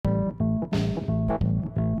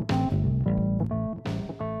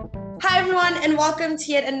everyone, and welcome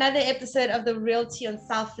to yet another episode of the Real Tea on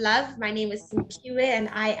Self-Love. My name is Simpiwe, and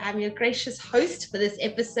I am your gracious host for this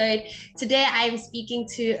episode. Today, I am speaking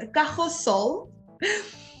to Kago Saul.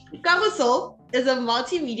 Kago Saul is a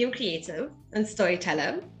multimedia creative and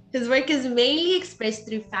storyteller. His work is mainly expressed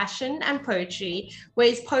through fashion and poetry, where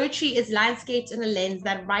his poetry is landscaped in a lens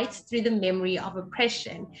that writes through the memory of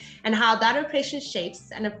oppression and how that oppression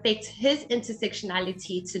shapes and affects his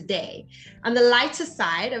intersectionality today. On the lighter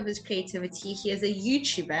side of his creativity, he is a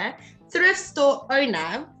YouTuber, thrift store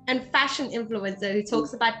owner, and fashion influencer who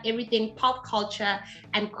talks about everything pop culture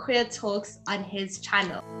and queer talks on his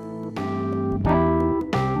channel.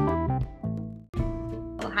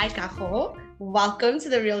 Hi, Kago. Welcome to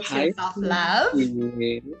the Real Tea on Self-Love.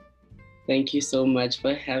 Thank you so much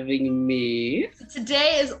for having me. So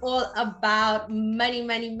today is all about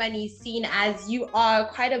money, seen as you are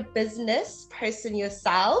quite a business person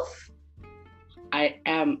yourself. I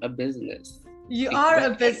am a business. You are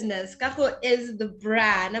a business. Kago is the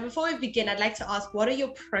brand. Now, before we begin, I'd like to ask, what are your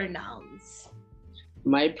pronouns?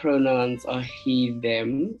 My pronouns are he,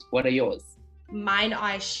 them. What are yours? Mine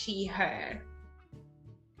are she, her.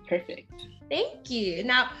 Perfect. Thank you.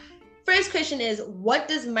 Now, first question is, what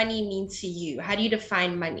does money mean to you? How do you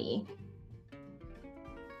define money?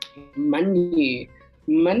 Money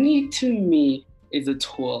to me is a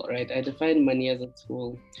tool, right? I define money as a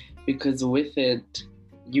tool because with it,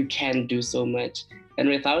 you can do so much. And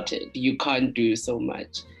without it, you can't do so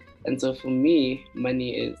much. And so for me,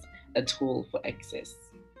 money is a tool for access.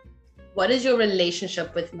 What is your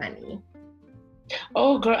relationship with money?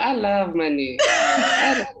 Oh, girl, I love money.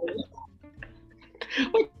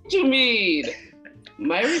 What do you mean?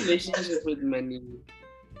 My relationship with money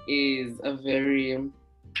is a very,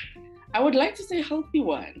 I would like to say, healthy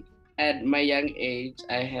one. At my young age,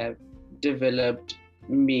 I have developed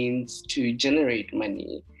means to generate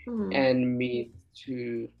money and means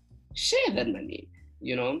to share that money.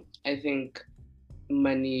 You know, I think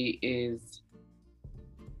money is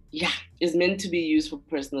meant to be used for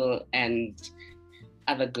personal and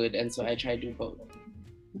other good, and so I try to do both.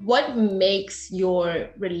 What makes your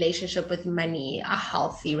relationship with money a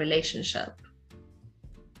healthy relationship?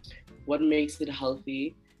 What makes it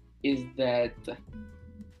healthy is that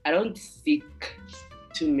I don't seek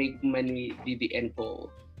to make money be the end goal,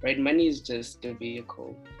 right? Money is just a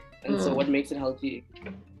vehicle. And so what makes it healthy,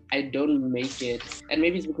 I don't make it, and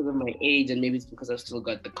maybe it's because of my age, and maybe it's because I've still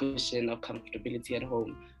got the cushion of comfortability at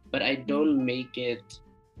home, but I don't make it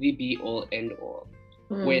the be-all, end-all.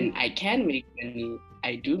 When I can make money,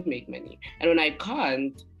 I do make money. And when I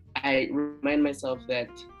can't, I remind myself that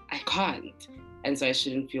I can't. And so I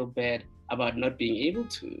shouldn't feel bad about not being able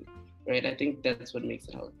to, right? I think that's what makes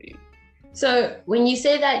it healthy. So when you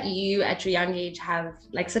say that you at your young age have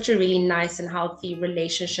like such a really nice and healthy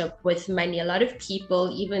relationship with money, a lot of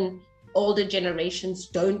people, even older generations,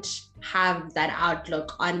 don't have that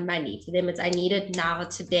outlook on money. For them, it's I need it now,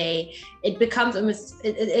 today. It becomes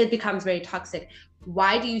it becomes very toxic.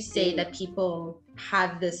 Why do you say that people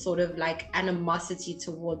have this sort of like animosity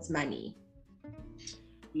towards money?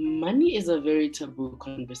 Money is a very taboo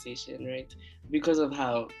conversation, right? Because of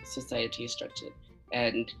how society is structured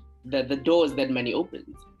and the doors that money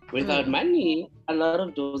opens. Without money, a lot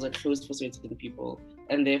of doors are closed for certain people,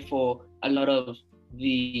 and therefore a lot of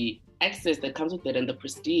the access that comes with it and the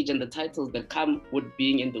prestige and the titles that come with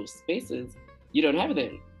being in those spaces, you don't have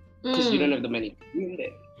them because you don't have the money to be in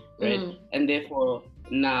there. Right? And therefore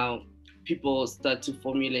now people start to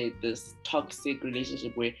formulate this toxic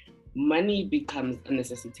relationship where money becomes a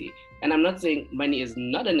necessity. And I'm not saying money is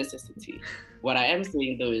not a necessity. What I am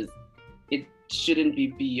saying though is it shouldn't be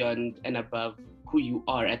beyond and above who you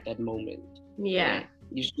are at that moment. Yeah. Right?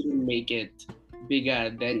 You shouldn't make it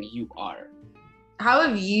bigger than you are. How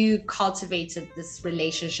have you cultivated this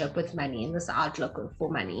relationship with money and this outlook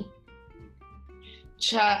for money?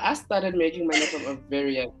 I started making money from a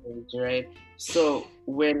very young age, right? So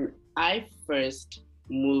when I first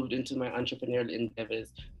moved into my entrepreneurial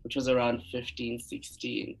endeavors, which was around 15,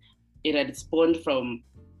 16, it had spawned from,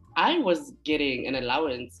 I was getting an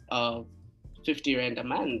allowance of 50 Rand a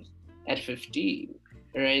month at 15,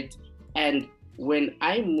 right? And when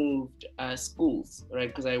I moved schools, right,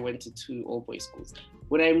 because I went to 2 all-boys schools,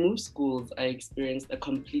 when I moved schools, I experienced a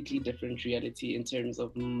completely different reality in terms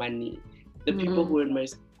of money. The people who were in my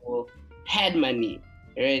school had money,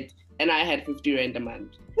 right? And I had 50 Rand a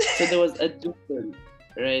month. So there was a difference,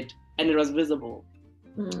 right? And it was visible.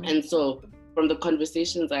 And so from the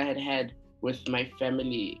conversations I had had with my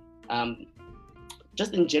family,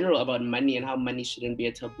 just in general about money and how money shouldn't be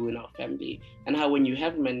a taboo in our family, and how when you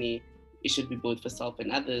have money, it should be both for self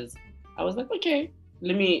and others, I was like, okay,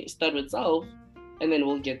 let me start with self, and then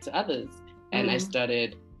we'll get to others. And I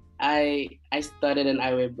started an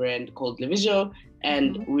eyewear brand called Levisio,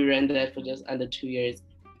 and we ran that for just under 2 years.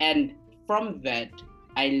 And from that,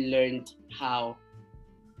 I learned how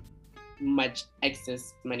much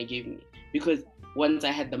excess money gave me, because once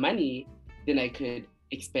I had the money, then I could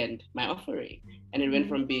expand my offering, and it went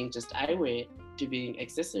from being just eyewear to being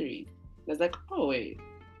accessories. And I was like, oh wait,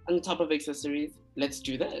 on top of accessories, let's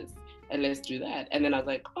do this and let's do that. And then I was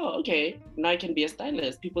like, oh, okay, now I can be a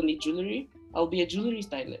stylist. People need jewelry, I'll be a jewelry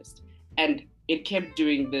stylist. And it kept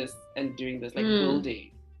doing this, like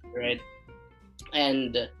building, right?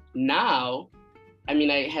 And now, I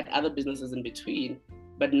mean, I had other businesses in between,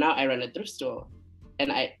 but now I run a thrift store,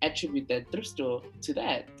 and I attribute that thrift store to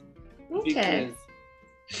that. Because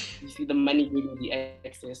you see, the money gave me the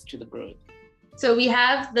access to the growth. So we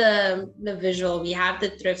have the visual, we have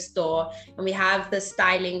the thrift store, and we have the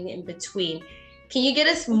styling in between. Can you get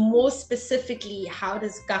us more specifically, how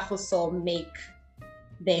does Kago Saul make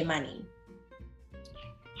their money?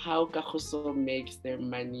 How Kago Saul makes their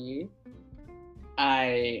money?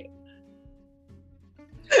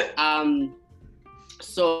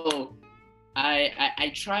 So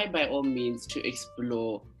I try by all means to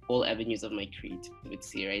explore all avenues of my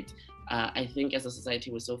creativity, right? I think as a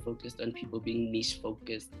society, we're so focused on people being niche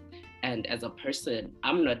focused. And as a person,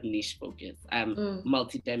 I'm not niche focused. I'm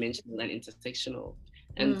multidimensional and intersectional.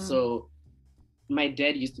 And so my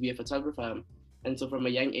dad used to be a photographer. And so from a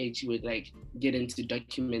young age, he would like get into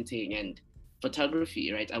documenting and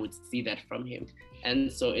photography, right? I would see that from him.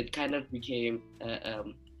 And so it kind of became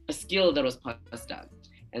a skill that was passed down.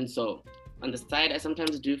 And so on the side, I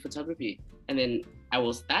sometimes do photography, and then I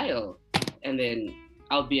will style, and then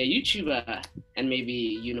I'll be a YouTuber and maybe,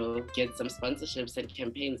 you know, get some sponsorships and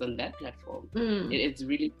campaigns on that platform. It's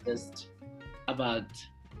really just about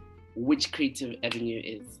which creative avenue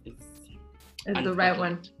is the right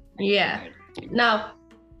one. Yeah. Now,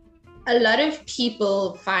 a lot of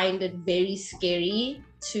people find it very scary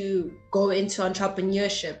to go into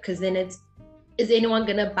entrepreneurship, because then it's, is anyone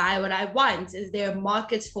going to buy what I want? Is there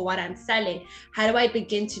markets for what I'm selling? How do I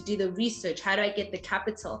begin to do the research? How do I get the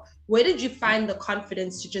capital? Where did you find the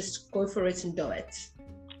confidence to just go for it and do it?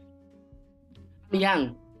 I'm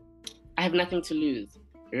young. I have nothing to lose,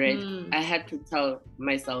 right? I had to tell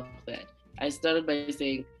myself that. I started by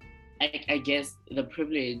saying, I guess the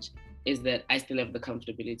privilege is that I still have the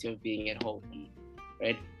comfortability of being at home,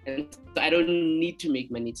 right? And so I don't need to make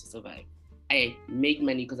money to survive. I make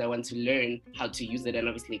money because I want to learn how to use it and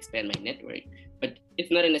obviously expand my network. But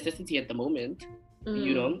it's not a necessity at the moment.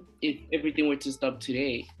 You know, if everything were to stop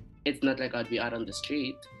today, it's not like I'd be out on the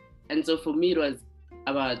street. And so for me, it was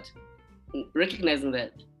about recognizing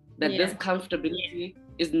that this comfortability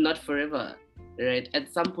is not forever, right?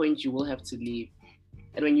 At some point, you will have to leave.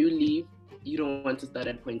 And when you leave, you don't want to start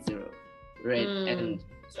at point zero, right? And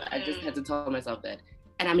so I just had to tell myself that.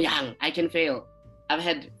 And I'm young, I can fail. I've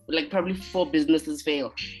had like probably 4 businesses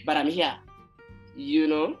fail, but I'm here, you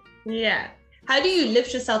know? Yeah. How do you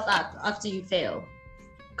lift yourself up after you fail?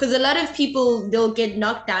 Because a lot of people, they'll get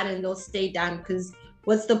knocked down and they'll stay down, because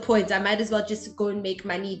what's the point? I might as well just go and make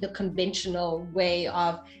money the conventional way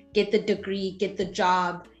of get the degree, get the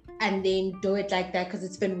job, and then do it like that, because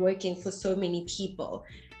it's been working for so many people.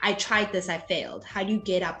 I tried this, I failed. How do you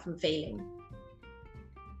get up from failing?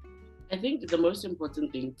 I think the most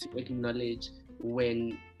important thing to acknowledge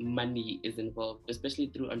when money is involved, especially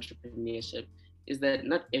through entrepreneurship, is that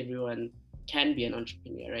not everyone can be an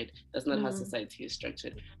entrepreneur, right? That's not how society is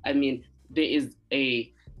structured. I mean, there is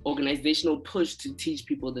a organizational push to teach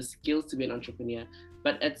people the skills to be an entrepreneur,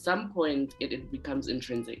 but at some point it becomes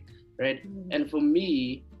intrinsic, right? And for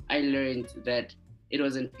me, I learned that it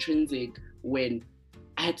was intrinsic when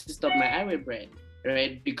I had to stop my eyewear brand,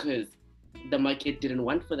 right? Because the market didn't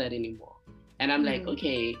want for that anymore. And I'm like,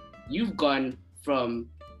 okay, you've gone from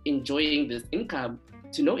enjoying this income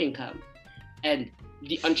to no income. And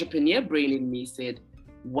the entrepreneur brain in me said,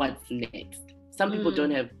 what's next? Some people don't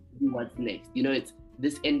have what's next. You know, it's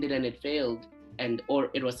this ended and it failed, or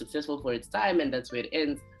it was successful for its time and that's where it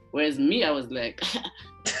ends. Whereas me, I was like,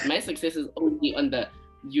 my success is only on the,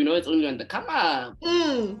 you know, it's only on the come up.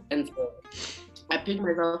 And so I picked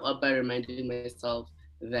myself up by reminding myself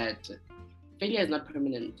that failure is not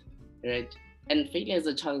permanent, right? And failure is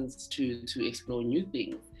a chance to explore new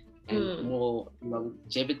things and more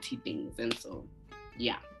longevity things. And so,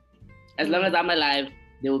 yeah, as long as I'm alive,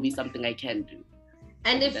 there will be something I can do.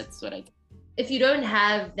 And that's what I think. If you don't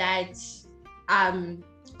have that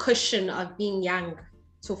cushion of being young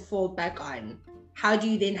to fall back on, how do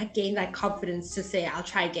you then gain that confidence to say, I'll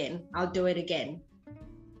try again, I'll do it again?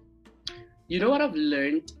 You know what I've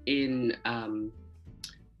learned in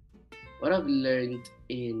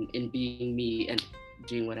being me and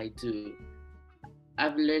doing what I do?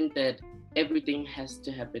 I've learned that everything has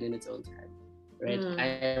to happen in its own time, right? I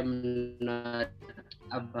am not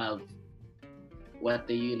above what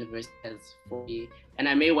the universe has for me, and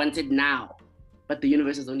I may want it now, but the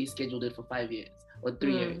universe has only scheduled it for 5 years or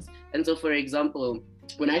 3 years. And so, for example,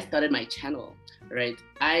 when I started my channel, right,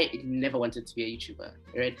 I never wanted to be a YouTuber,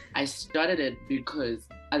 right? I started it because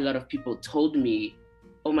a lot of people told me,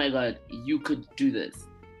 oh my God, you could do this,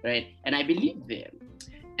 right? And I believed them.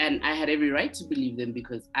 And I had every right to believe them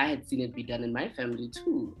because I had seen it be done in my family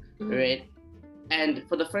too, right? And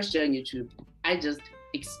for the first year on YouTube, I just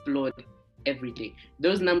explored everything.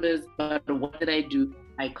 Those numbers, but what did I do?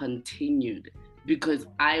 I continued because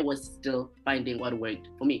I was still finding what worked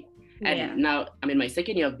for me. And now I'm in my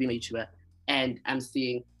second year of being a YouTuber and I'm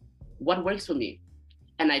seeing what works for me.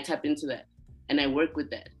 And I tap into that and I work with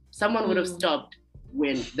that. Someone would have stopped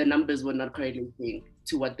when the numbers were not correlating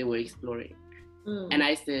to what they were exploring. And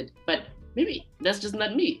I said, but maybe that's just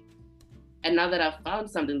not me. And now that I've found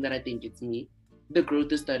something that I think it's me, the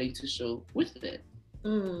growth is starting to show with it.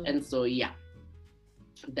 And so, yeah,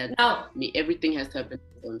 that's me. Everything has to happen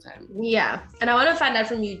at its own time. Yeah. And I want to find out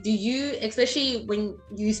from you, do you, especially when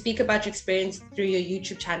you speak about your experience through your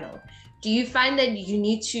YouTube channel, do you find that you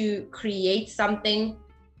need to create something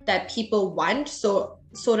that people want, so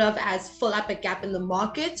sort of as fill up a gap in the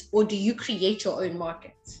market, or do you create your own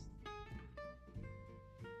market?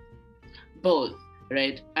 Both,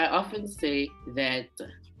 right? I often say that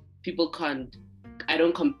I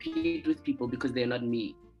don't compete with people because they're not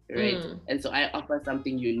me, right? And so I offer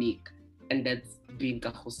something unique, and that's being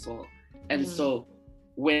Kago Saul. And so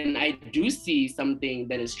when I do see something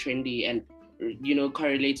that is trendy and, you know,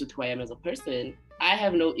 correlates with who I am as a person, I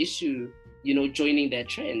have no issue, you know, joining that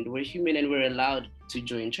trend. We're human and we're allowed to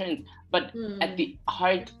join trends. But at the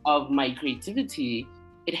heart of my creativity,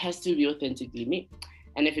 it has to be authentically me.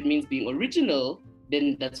 And if it means being original,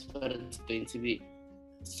 then that's what it's going to be.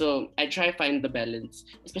 So I try to find the balance,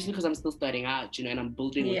 especially because I'm still starting out, you know, and I'm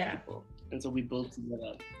building with people. And so we build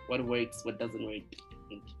together what works, what doesn't work.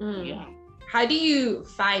 Yeah. How do you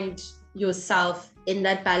find yourself in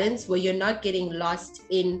that balance where you're not getting lost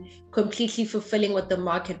in completely fulfilling what the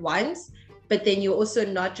market wants, but then you're also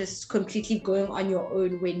not just completely going on your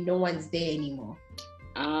own when no one's there anymore?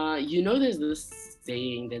 You know, there's this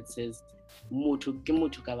saying that says,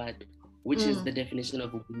 which is the definition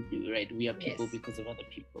of Ubuntu, right? We are people because of other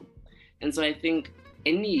people. And so I think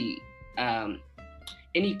any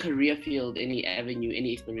career field, any avenue,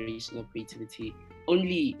 any exploration of creativity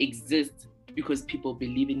only exists because people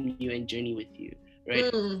believe in you and journey with you,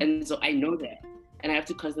 right? And so I know that. And I have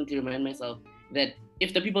to constantly remind myself that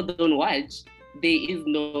if the people don't watch, there is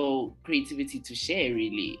no creativity to share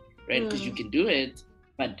really, right? Because you can do it,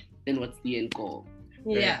 but then what's the end goal?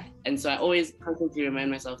 Right? Yeah. And so I always constantly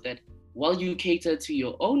remind myself that while you cater to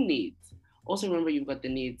your own needs, also remember you've got the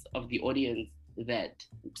needs of the audience that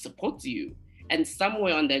supports you. And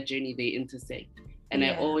somewhere on that journey, they intersect. And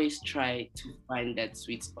I always try to find that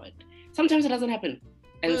sweet spot. Sometimes it doesn't happen.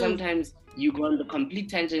 And sometimes you go on the complete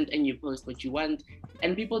tangent and you post what you want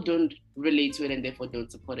and people don't relate to it and therefore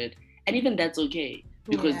don't support it. And even that's okay.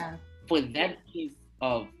 Because for that piece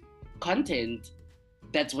of content,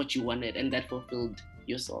 that's what you wanted and that fulfilled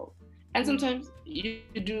your soul. And sometimes you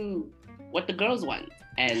do what the girls want.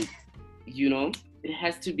 And, you know, it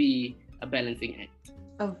has to be a balancing act.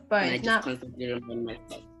 Of both. And I just constantly remind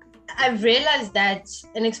myself. I've realized that,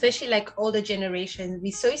 and especially like older generations,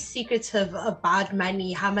 we're so secretive about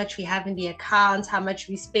money, how much we have in the account, how much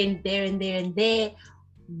we spend there and there and there.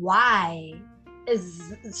 Why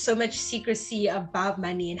is so much secrecy about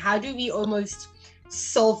money? And how do we almost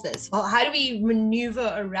solve this? Or how do we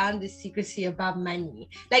maneuver around this secrecy about money?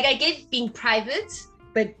 Like, I get being private,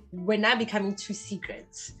 but we're now becoming too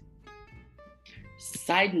secret.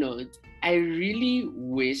 Side note, I really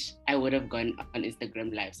wish I would have gone on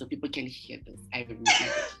Instagram Live so people can hear this. I really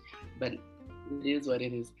wish. But it is what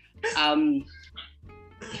it is.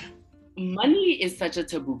 Money is such a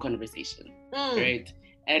taboo conversation, right?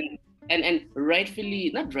 And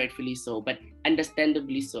rightfully, not rightfully so, but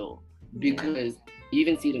understandably so. Because you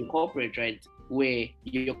even see it in corporate, right? Where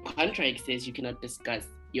your contract says you cannot discuss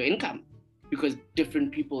your income because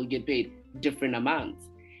different people get paid different amounts.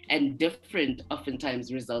 And different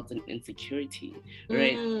oftentimes results in insecurity,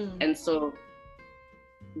 right? And so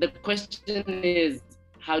the question is,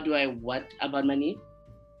 how do I what about money?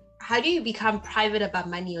 How do you become private about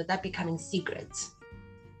money without becoming secret?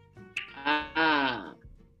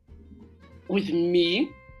 With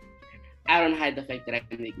me, I don't hide the fact that I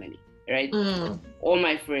can make money, right? All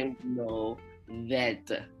my friends know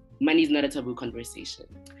that money is not a taboo conversation.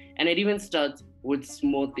 And it even starts with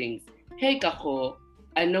small things. Hey, Kago,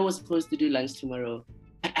 I know we're supposed to do lunch tomorrow,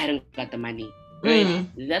 but I don't got the money, right?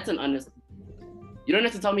 That's an honest. You don't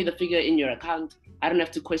have to tell me the figure in your account. I don't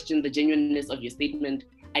have to question the genuineness of your statement.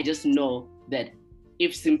 I just know that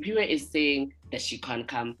if Simpiwe is saying that she can't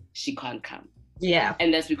come, she can't come. Yeah.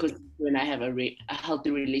 And that's because you and I have a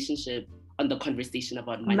healthy relationship on the conversation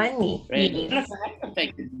about money. Right? Yes. Not the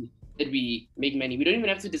fact that we make money. We don't even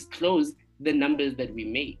have to disclose the numbers that we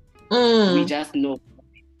make. We just know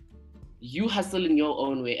you hustle in your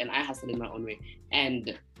own way and I hustle in my own way.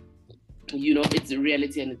 And you know, it's a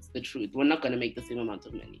reality and it's the truth. We're not going to make the same amount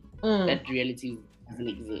of money. That reality doesn't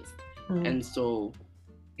exist. And so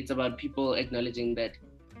it's about people acknowledging that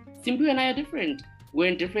Simpu and I are different. We're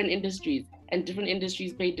in different industries and different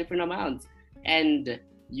industries pay different amounts. And,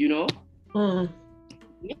 you know,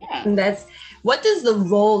 yeah. What is the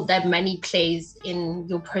role that money plays in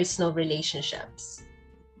your personal relationships?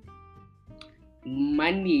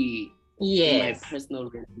 Money. Yes. In my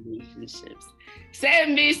personal relationships.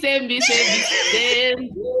 Same.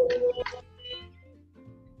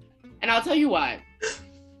 And I'll tell you why.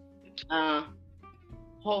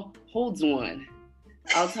 Hold on.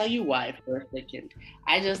 I'll tell you why for a second.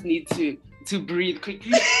 I just need to breathe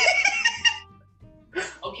quickly.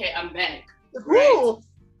 Okay, I'm back. Right? Ooh,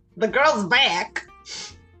 the girl's back.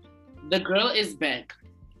 The girl is back.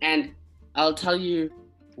 And I'll tell you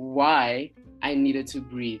why I needed to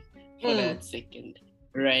breathe for that second,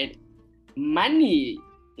 right? Money,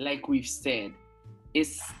 like we've said,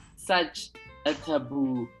 is such a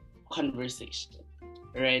taboo conversation,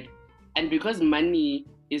 right? And because money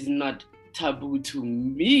is not taboo to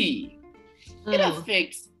me, it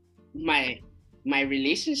affects my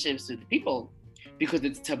relationships with people because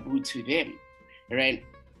it's taboo to them, right?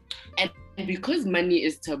 And because money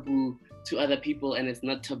is taboo to other people and it's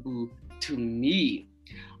not taboo to me,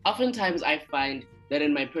 oftentimes I find that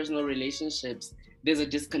in my personal relationships, there's a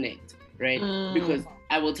disconnect, right? Because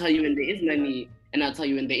I will tell you when there is money and I'll tell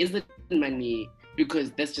you when there isn't money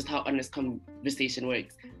because that's just how honest conversation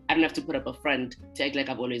works. I don't have to put up a front to act like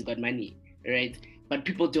I've always got money, right? But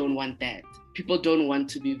people don't want that. People don't want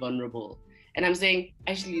to be vulnerable. And I'm saying,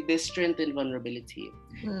 actually, there's strength in vulnerability.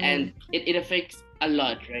 And it affects a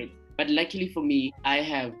lot, right? But luckily for me, I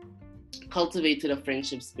have cultivated a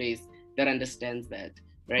friendship space that understands that,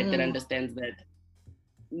 right? That understands that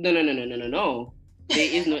no. There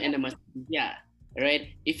is no animosity here,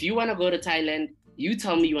 right? If you want to go to Thailand, you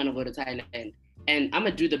tell me you want to go to Thailand, and I'm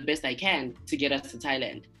gonna do the best I can to get us to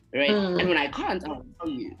Thailand, right? And when I can't, I'll tell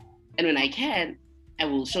you, and when I can, I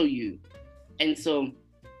will show you. And so,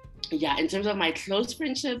 yeah, in terms of my close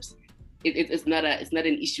friendships, it's not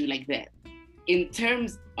an issue like that. In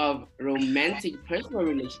terms of romantic personal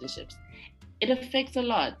relationships, it affects a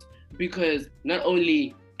lot because not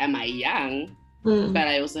only am I young, but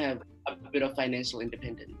I also have a bit of financial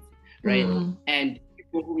independence, right? And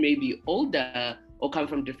people who may be older or come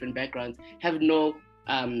from different backgrounds have no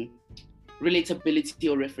relatability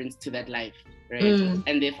or reference to that life, right?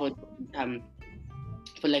 And therefore become,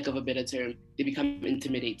 for lack of a better term, they become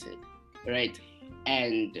intimidated, right?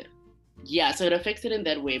 And yeah, so it affects it in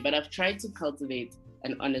that way, but I've tried to cultivate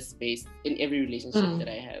an honest space in every relationship that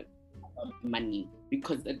I have about money,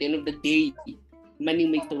 because at the end of the day, money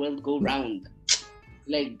makes the world go round.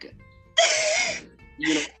 Like,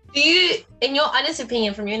 you know. Do you, in your honest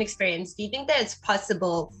opinion, from your experience, do you think that it's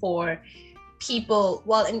possible for people,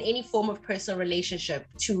 well, in any form of personal relationship,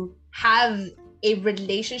 to have a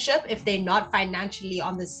relationship if they're not financially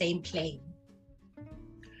on the same plane?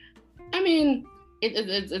 I mean,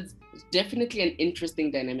 it's definitely an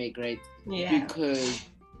interesting dynamic, right? Yeah. Because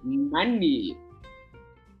money,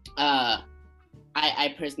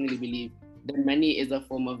 I personally believe that money is a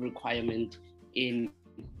form of requirement in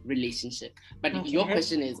relationship. But your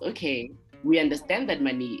question is, okay, we understand that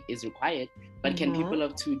money is required, but can people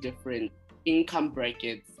of two different income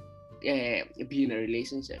brackets be in a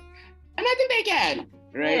relationship? And I think they can,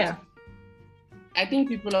 right? Yeah. I think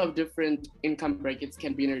people of different income brackets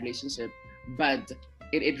can be in a relationship, but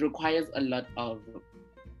it requires a lot of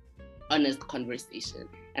honest conversation.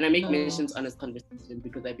 And I make mention to honest conversation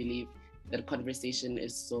because I believe that conversation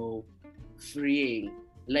is so freeing.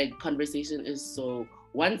 Like, conversation is so,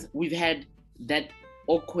 once we've had that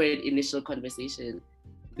awkward initial conversation,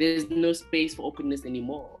 there's no space for awkwardness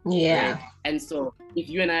anymore. Yeah. Right? And so if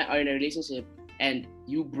you and I are in a relationship and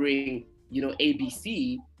you bring, you know, A, B,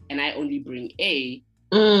 C, and I only bring A,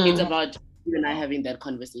 it's about you and I having that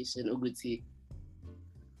conversation, Uguti.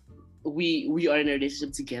 We are in a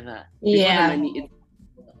relationship together. Yeah. Before the money,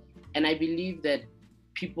 And I believe that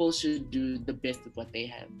people should do the best with what they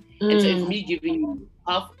have. And so if me giving you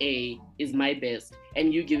half A is my best,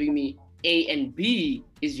 and you giving me A and B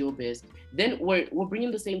is your best, then we're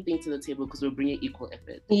bringing the same thing to the table because we're bringing equal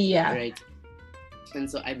effort. Yeah. Right. And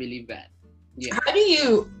so I believe that. Yeah. How do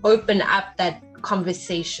you open up that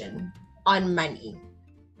conversation on money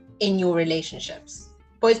in your relationships,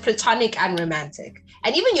 both platonic and romantic,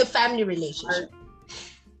 and even your family relationship?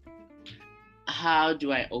 How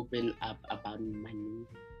do I open up about money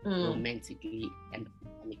romantically and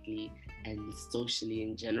platonically and socially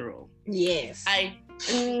in general? Yes. I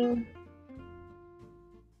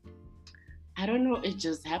don't know. It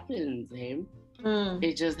just happens, hey?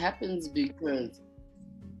 It just happens because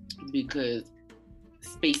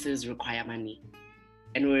spaces require money,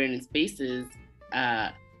 and we're in spaces.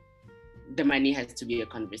 The money has to be a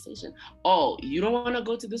conversation. Oh, you don't want to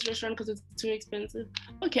go to this restaurant because it's too expensive?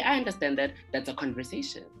 Okay, I understand that. That's a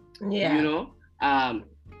conversation. Yeah. You know?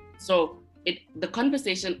 So the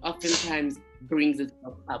conversation oftentimes brings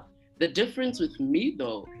itself up. The difference with me,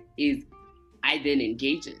 though, is I then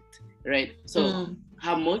engage it, right? So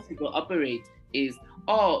how most people operate is,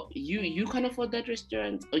 oh, you can't afford that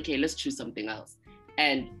restaurant? Okay, let's choose something else.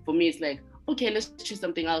 And for me, it's like, okay, let's choose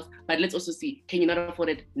something else, but let's also see, can you not afford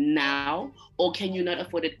it now, or can you not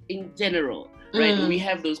afford it in general, right? We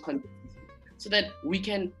have those conversations so that we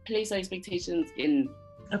can place our expectations in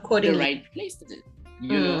accordingly the right places,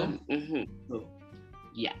 you know? So,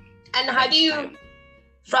 yeah. And how do you,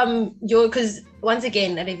 from your, because once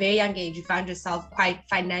again, at a very young age, you found yourself quite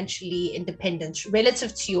financially independent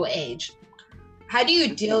relative to your age. How do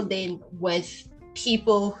you deal then with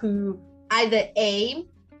people who either A,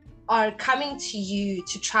 are coming to you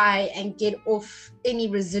to try and get off any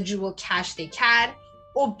residual cash they can,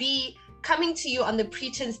 or B, coming to you on the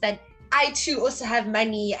pretense that I too also have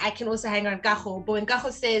money, I can also hang on Kago, but when Kago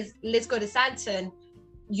says, let's go to Santon,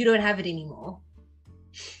 you don't have it anymore?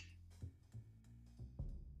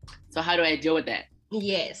 So how do I deal with that?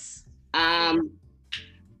 Yes.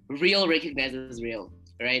 Real recognizes real,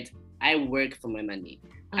 right? I work for my money.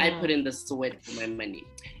 I put in the sweat for my money.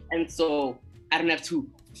 And so I don't have to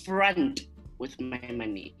front with my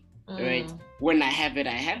money, right? When I have it,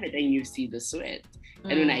 and you see the sweat.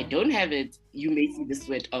 And when I don't have it, you may see the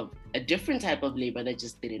sweat of a different type of labor that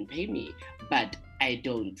just didn't pay me, but I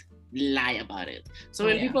don't lie about it. So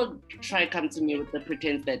when people try to come to me with the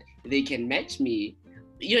pretense that they can match me,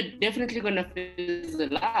 you're definitely gonna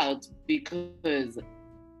fizzle out, because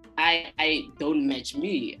I don't match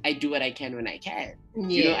me. I do what I can when I can.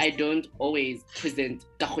 Yes. You know, I don't always present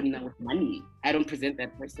Kahonina with money. I don't present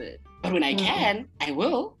that person. But when I can, I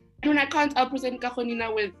will. And when I can't, I'll present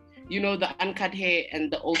Kahonina with, you know, the uncut hair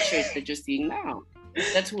and the old shirt that you're seeing now.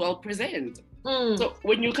 That's who I'll present. So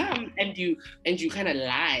when you come and you kind of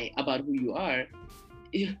lie about who you are,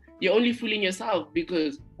 you're only fooling yourself,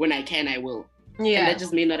 because when I can, I will. Yeah. And that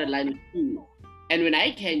just may not align with you. And when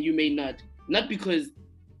I can, you may not. Not because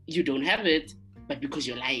you don't have it, but because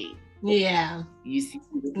you're lying. Yeah. You see,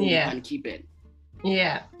 you can't keep it.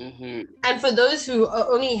 Yeah. And for those who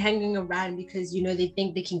are only hanging around because, you know, they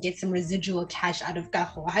think they can get some residual cash out of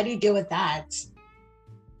Kago, how do you deal with that?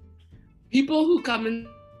 People who come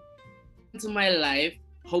into my life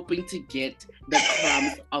hoping to get the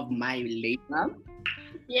crumbs of my labor.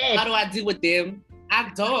 Yes. How do I deal with them?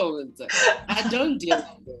 I don't deal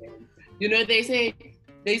with them. You know, they say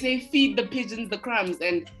feed the pigeons the crumbs,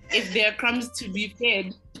 and if there are crumbs to be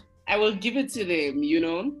fed, I will give it to them, you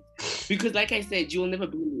know? Because like I said, you'll never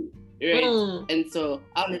be me, right? And so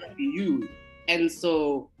I'll never be you. And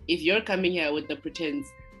so if you're coming here with the pretense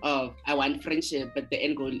of I want friendship, but the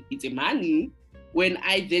end goal is money, when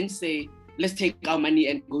I then say, let's take our money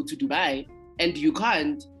and go to Dubai, and you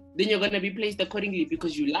can't, then you're going to be placed accordingly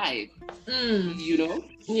because you lied, you know?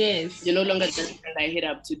 Yes. You're no longer just I hit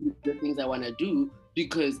up to do the things I want to do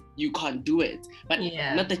because you can't do it. But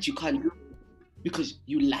not that you can't do it, because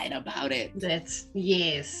you lied about it.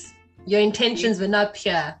 Yes. Your intentions were not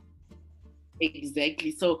pure.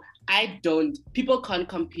 Exactly. So people can't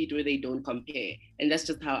compete where they don't compare. And that's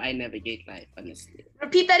just how I navigate life, honestly.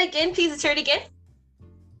 Repeat that again, please. Let's hear it again.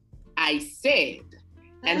 I said,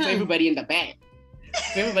 and for everybody in the back,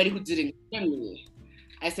 for everybody who didn't hear me,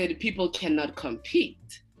 I said people cannot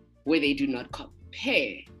compete where they do not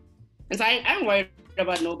compare. And so I'm worried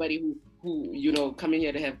about nobody who you know, coming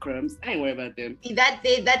here to have crumbs. I ain't worried about them.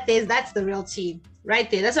 That's the real team right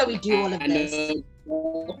there. That's why we do all of this.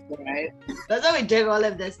 Right? That's why we do all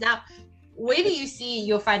of this. Now, where do you see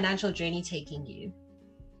your financial journey taking you?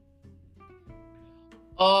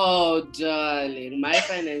 Oh, darling, my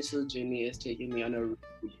financial journey is taking me on a road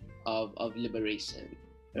of liberation.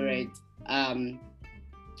 right?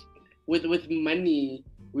 With money,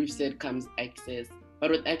 we've said comes access,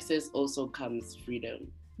 but with access also comes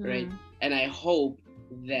freedom, right? And I hope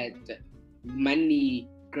that money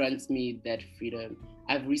grants me that freedom.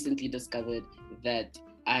 I've recently discovered that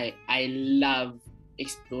I love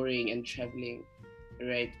exploring and traveling,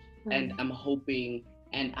 right? And I'm hoping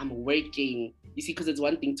and I'm working. You see, because it's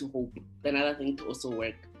one thing to hope, another thing to also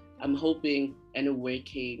work. I'm hoping and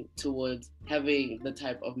working towards having the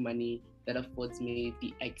type of money that affords me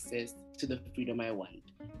the access to the freedom I want,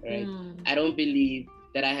 right? I don't believe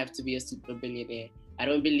that I have to be a super billionaire. I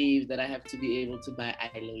don't believe that I have to be able to buy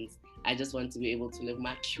islands. I just want to be able to live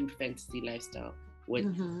my cute fantasy lifestyle with,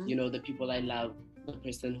 you know, the people I love, the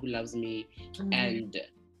person who loves me, and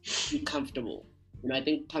be comfortable. You know, I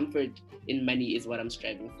think comfort in money is what I'm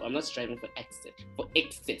striving for. I'm not striving for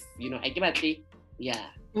excess. You know, I give at least,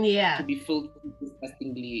 to be full,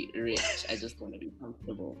 disgustingly rich. I just want to be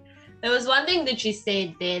comfortable. There was one thing that you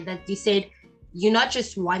said there, that you said you're not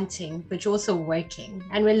just wanting, but you're also working.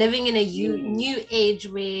 And we're living in a new age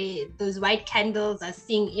where those white candles are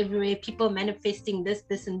seen everywhere, people manifesting this,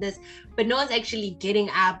 and this, but no one's actually getting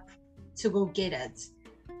up to go get it.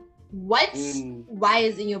 What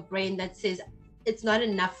wires in your brain that says it's not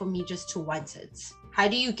enough for me just to want it? How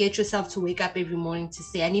do you get yourself to wake up every morning to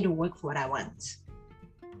say, I need to work for what I want?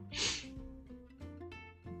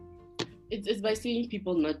 It's by seeing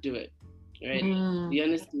people not do it, right? The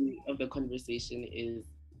honesty of the conversation is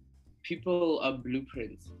people are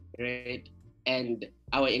blueprints, right? And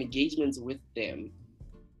our engagements with them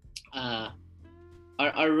are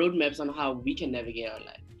roadmaps on how we can navigate our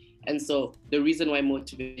life. And so the reason why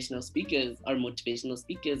motivational speakers are motivational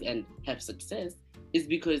speakers and have success is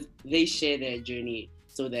because they share their journey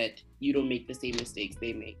so that you don't make the same mistakes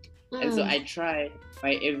they make. And so I try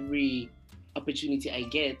by every opportunity I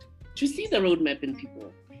get to see the roadmap in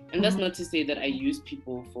people. And that's not to say that I use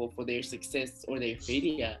people for their success or their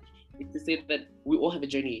failure. It's to say that we all have a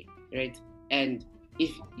journey, right? And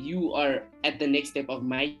if you are at the next step of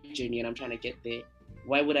my journey and I'm trying to get there,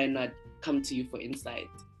 why would I not come to you for insight?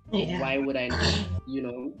 Why would I not, you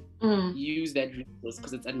know, use that resource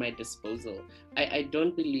because it's at my disposal? I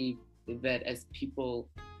don't believe that as people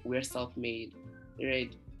we're self-made,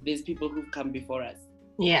 right? There's people who've come before us,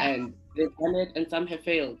 and they've done it, and some have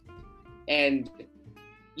failed, and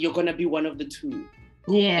you're gonna be one of the two,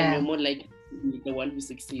 and you're more likely to be the one who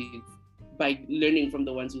succeeds by learning from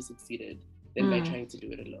the ones who succeeded than by trying to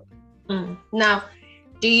do it alone. Now,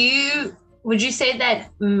 would you say that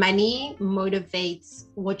money motivates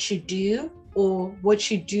what you do, or what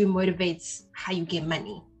you do motivates how you get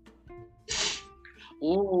money?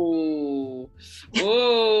 Oh,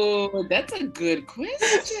 that's a good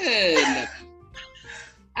question.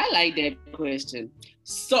 I like that question.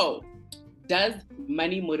 So, does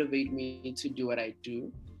money motivate me to do what I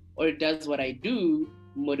do, or does what I do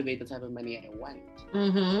motivate the type of money I want?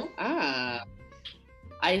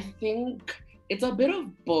 I think it's a bit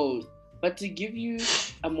of both. But to give you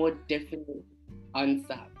a more definite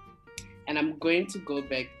answer, and I'm going to go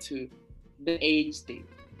back to the age thing.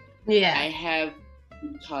 I have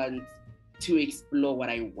the chance to explore what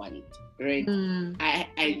I want, right? I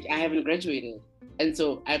haven't graduated. And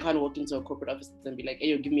so I can't walk into a corporate office and be like,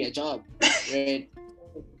 hey, give me a job, right?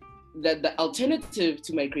 The alternative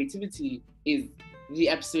to my creativity is the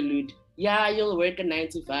absolute, you'll work a 9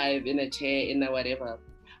 to 5 in a chair, in a whatever.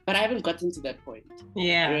 But I haven't gotten to that point,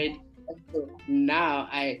 right? So now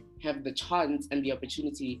I have the chance and the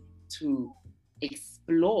opportunity to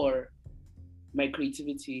explore my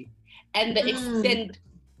creativity and the extent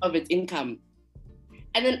of its income.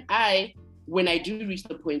 And then when I do reach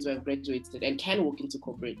the point where I've graduated and can walk into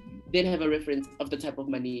corporate, then have a reference of the type of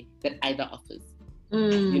money that either offers,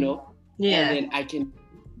 you know? And then I can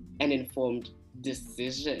an informed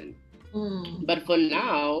decision. But for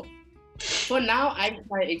now, I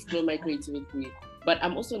try to explore my creativity, but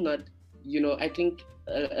I'm also not, you know, I think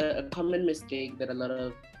a common mistake that a lot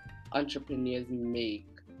of entrepreneurs make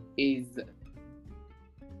is,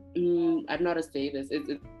 I don't know how to say this,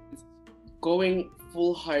 it's going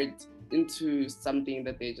full heart into something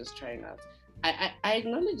that they're just trying out. I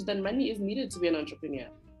acknowledge that money is needed to be an entrepreneur.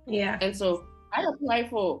 And so I apply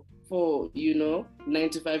for 9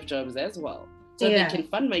 to 5 jobs as well, so they can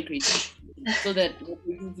fund my creativity, so that my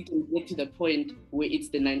creativity can get to the point where it's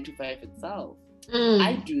the 9 to 5 itself.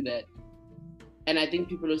 I do that. And I think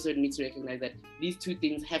people also need to recognize that these two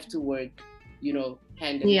things have to work,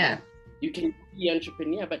 hand in hand. You can be an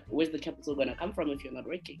entrepreneur, but where's the capital going to come from if you're not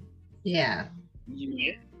working?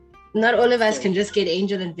 Not all of us can just get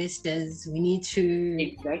angel investors. We need to...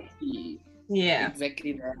 Exactly.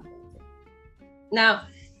 Exactly that. Now,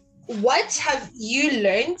 what have you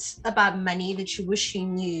learned about money that you wish you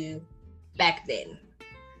knew back then?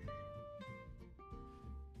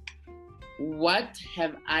 What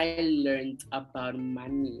have I learned about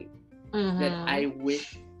money that I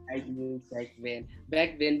wish I knew back then?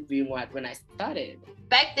 Back then being what? When I started?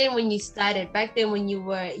 Back then when you started, back then when you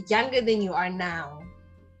were younger than you are now.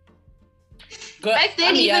 Back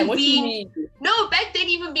then back then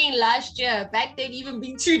even being last year, back then even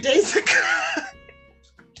being 2 days ago.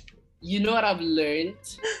 You know what I've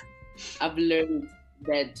learned? I've learned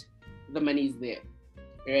that the money is there,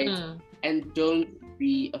 right? And don't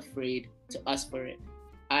be afraid to ask for it.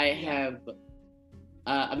 I'm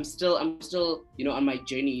still on my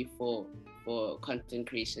journey for content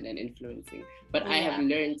creation and influencing. But I have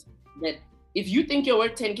learned that if you think you're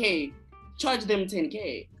worth 10K, charge them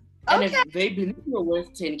 10K. And if they believe you're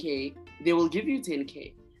worth 10K, they will give you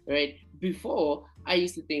 10K, right? Before, I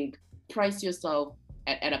used to think, price yourself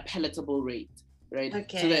at a palatable rate, right?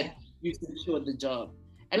 So that you secure the job.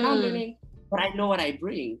 And now I'm learning, but I know what I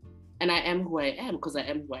bring. And I am who I am because I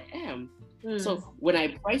am who I am. So when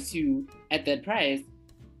I price you at that price,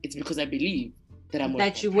 it's because I believe that I'm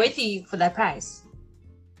that you're worthy for that price.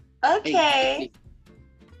 Okay. Exactly.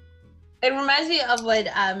 It reminds me of what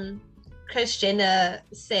Kris Jenner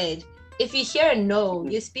said. If you hear a no,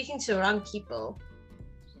 you're speaking to the wrong people.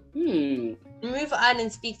 Move on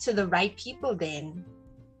and speak to the right people then.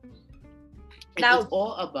 Now, it's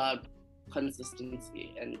all about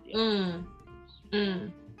consistency and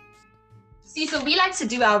See, so we like to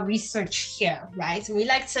do our research here, right? We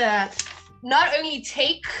like to not only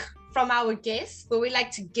take from our guests, but we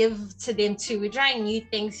like to give to them too. We're trying new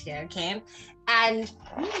things here, okay? And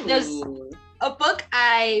there's a book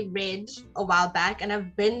I read a while back, and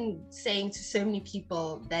I've been saying to so many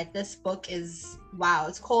people that this book is wow.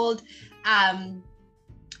 It's called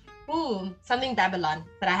something Babylon,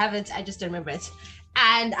 but I just don't remember it.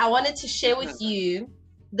 And I wanted to share with you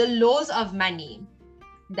the laws of money,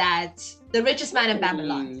 that the richest man in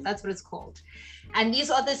Babylon, that's what it's called. And these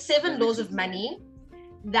are the 7 laws of money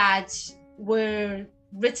that were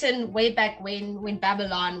written way back when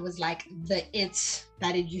Babylon was like it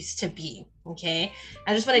that it used to be. Okay,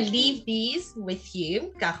 I just want to leave these with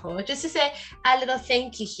you, Kago, just to say a little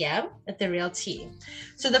thank you here at The Real Tea.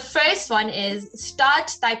 So the first one is,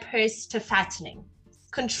 start thy purse to fattening,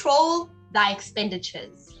 control thy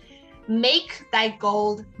expenditures, make thy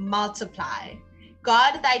gold multiply,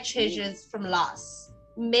 guard thy treasures from loss,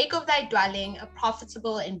 make of thy dwelling a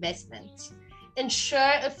profitable investment,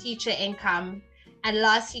 ensure a future income, and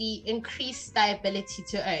lastly, increase thy ability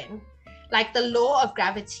to earn. Like the law of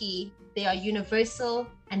gravity, they are universal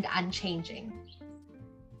and unchanging.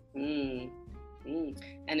 And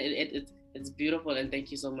it's beautiful, and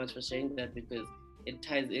thank you so much for sharing that, because it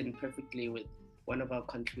ties in perfectly with one of our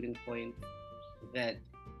concluding points, that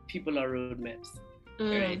people are roadmaps,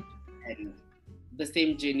 right? And the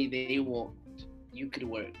same journey they walked, you could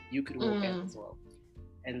walk as well.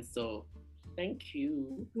 And so, thank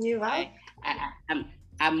you. You're welcome.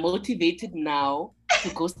 I'm motivated now to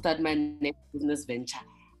go start my next business venture.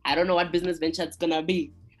 I don't know what business venture it's gonna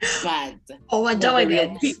be, but we're doing it.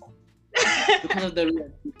 Because of the real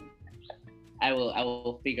people, I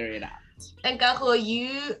will figure it out. And Kago,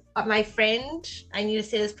 you are my friend. I need to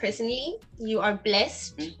say this personally. You are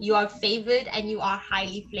blessed, you are favored, and you are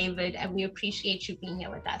highly flavored, and we appreciate you being here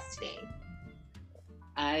with us today.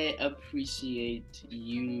 I appreciate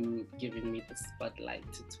you giving me the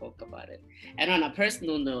spotlight to talk about it. And on a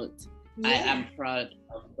personal note, I am proud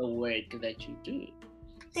of the work that you do.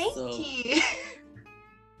 Thank you.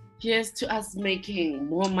 Here's to us making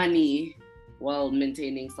more money while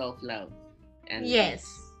maintaining self-love and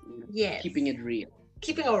keeping it real.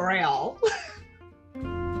 Keeping it real.